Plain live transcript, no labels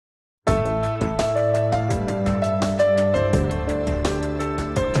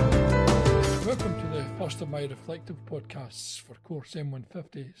my reflective podcasts for course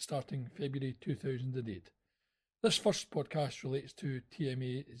M150 starting February 2008. This first podcast relates to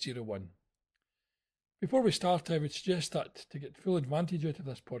TMA01. Before we start, I would suggest that to get full advantage out of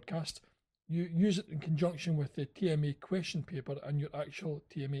this podcast, you use it in conjunction with the TMA question paper and your actual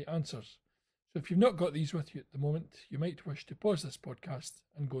TMA answers. So if you've not got these with you at the moment, you might wish to pause this podcast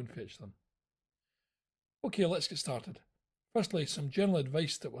and go and fetch them. Okay, let's get started. Firstly, some general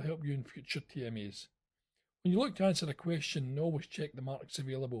advice that will help you in future TMAs. When you look to answer a question, always check the marks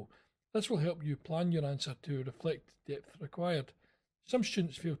available. This will help you plan your answer to reflect the depth required. Some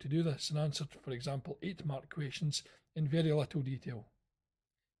students fail to do this and answer, for example, 8-mark questions in very little detail.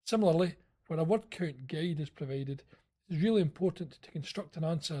 Similarly, where a word count guide is provided, it is really important to construct an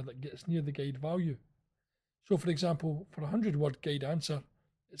answer that gets near the guide value. So, for example, for a 100-word guide answer,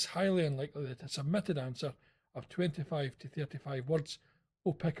 it's highly unlikely that a submitted answer of 25 to 35 words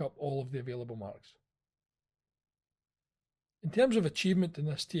will pick up all of the available marks. In terms of achievement in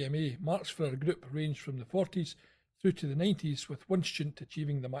this TMA, marks for our group range from the 40s through to the 90s, with one student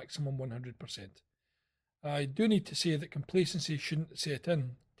achieving the maximum 100%. I do need to say that complacency shouldn't set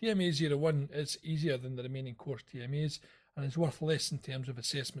in. TMA01 is easier than the remaining course TMAs and is worth less in terms of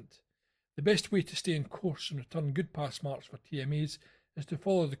assessment. The best way to stay in course and return good pass marks for TMAs is to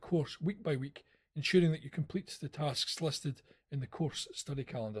follow the course week by week, ensuring that you complete the tasks listed in the course study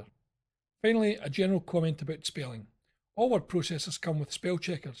calendar. Finally, a general comment about spelling. All word processors come with spell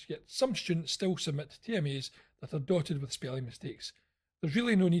checkers, yet some students still submit TMAs that are dotted with spelling mistakes. There's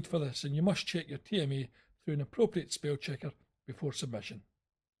really no need for this, and you must check your TMA through an appropriate spell checker before submission.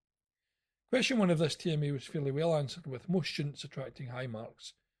 Question 1 of this TMA was fairly well answered, with most students attracting high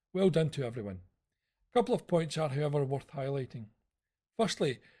marks. Well done to everyone. A couple of points are, however, worth highlighting.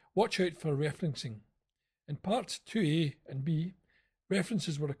 Firstly, watch out for referencing. In parts 2A and B,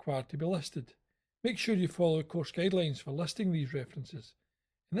 references were required to be listed. Make sure you follow course guidelines for listing these references.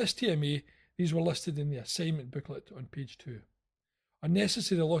 In this TMA, these were listed in the assignment booklet on page 2.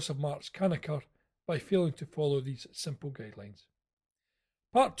 Unnecessary loss of marks can occur by failing to follow these simple guidelines.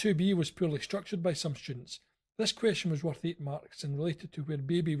 Part 2B was poorly structured by some students. This question was worth 8 marks and related to where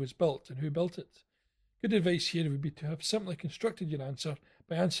baby was built and who built it. Good advice here would be to have simply constructed your answer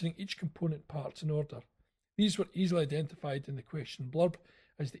by answering each component parts in order. These were easily identified in the question blurb,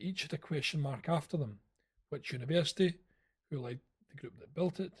 as they each had a question mark after them. Which university, who led the group that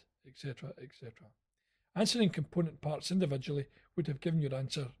built it, etc., etc. Answering component parts individually would have given your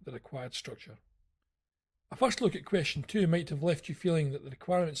answer the required structure. A first look at question 2 might have left you feeling that the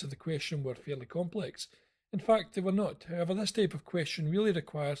requirements of the question were fairly complex. In fact, they were not. However, this type of question really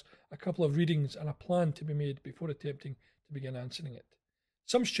requires a couple of readings and a plan to be made before attempting to begin answering it.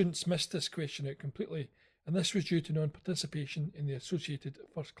 Some students missed this question out completely, and this was due to non-participation in the associated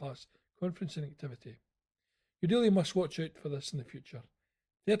first-class conferencing activity. You really must watch out for this in the future.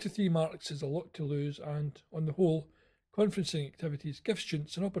 33 marks is a lot to lose, and, on the whole, conferencing activities give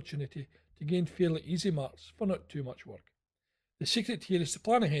students an opportunity to gain fairly easy marks for not too much work. The secret here is to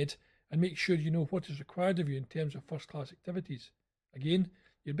plan ahead and make sure you know what is required of you in terms of first-class activities. Again,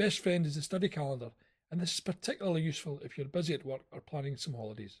 your best friend is the study calendar, and this is particularly useful if you're busy at work or planning some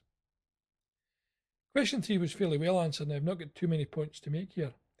holidays. Question 3 was fairly well answered, and I've not got too many points to make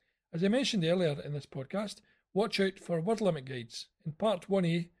here. As I mentioned earlier in this podcast, watch out for word limit guides. In part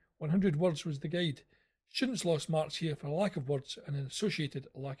 1A, 100 words was the guide. Students lost marks here for a lack of words and an associated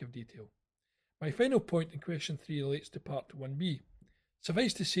lack of detail. My final point in question 3 relates to part 1B.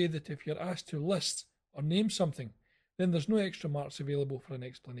 Suffice to say that if you're asked to list or name something, then there's no extra marks available for an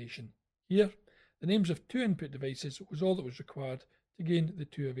explanation. Here, the names of 2 input devices was all that was required to gain the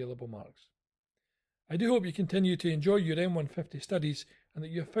 2 available marks. I do hope you continue to enjoy your M150 studies and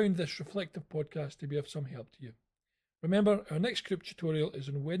that you have found this reflective podcast to be of some help to you. Remember, our next group tutorial is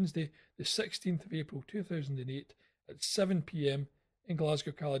on Wednesday, the 16th of April 2008 at 7 p.m. in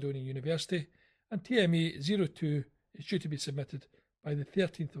Glasgow Caledonian University, and TMA02 is due to be submitted by the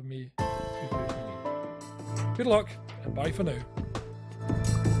 13th of May 2008. Good luck and bye for now.